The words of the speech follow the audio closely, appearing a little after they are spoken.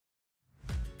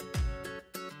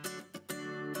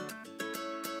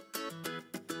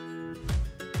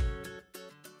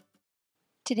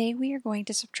Today we are going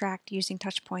to subtract using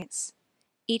touch points.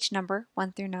 Each number,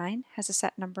 1 through 9, has a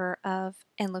set number of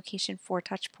and location for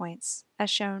touch points, as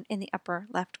shown in the upper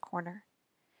left corner.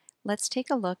 Let's take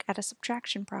a look at a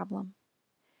subtraction problem.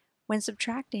 When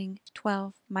subtracting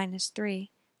 12 minus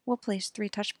 3, we'll place 3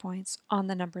 touch points on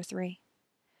the number 3.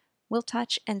 We'll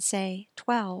touch and say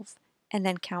 12 and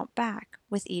then count back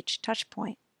with each touch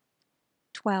point.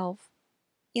 12,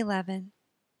 11,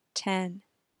 10,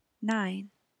 9.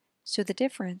 So the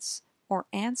difference, or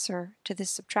answer, to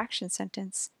this subtraction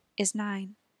sentence is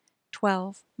 9.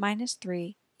 12 minus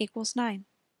 3 equals 9.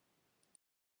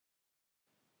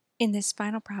 In this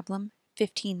final problem,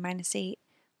 15 minus 8,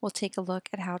 we'll take a look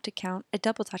at how to count a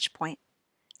double touch point.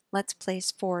 Let's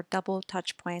place 4 double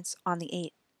touch points on the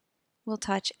 8. We'll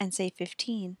touch and say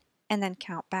 15, and then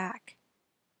count back.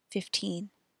 15,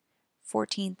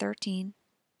 14, 13,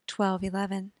 12,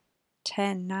 11,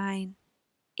 10, 9,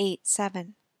 8,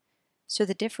 7. So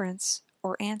the difference,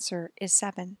 or answer, is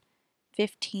 7.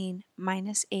 15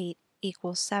 minus 8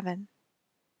 equals 7.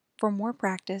 For more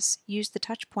practice, use the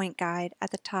touch point guide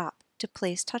at the top to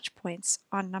place touch points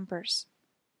on numbers.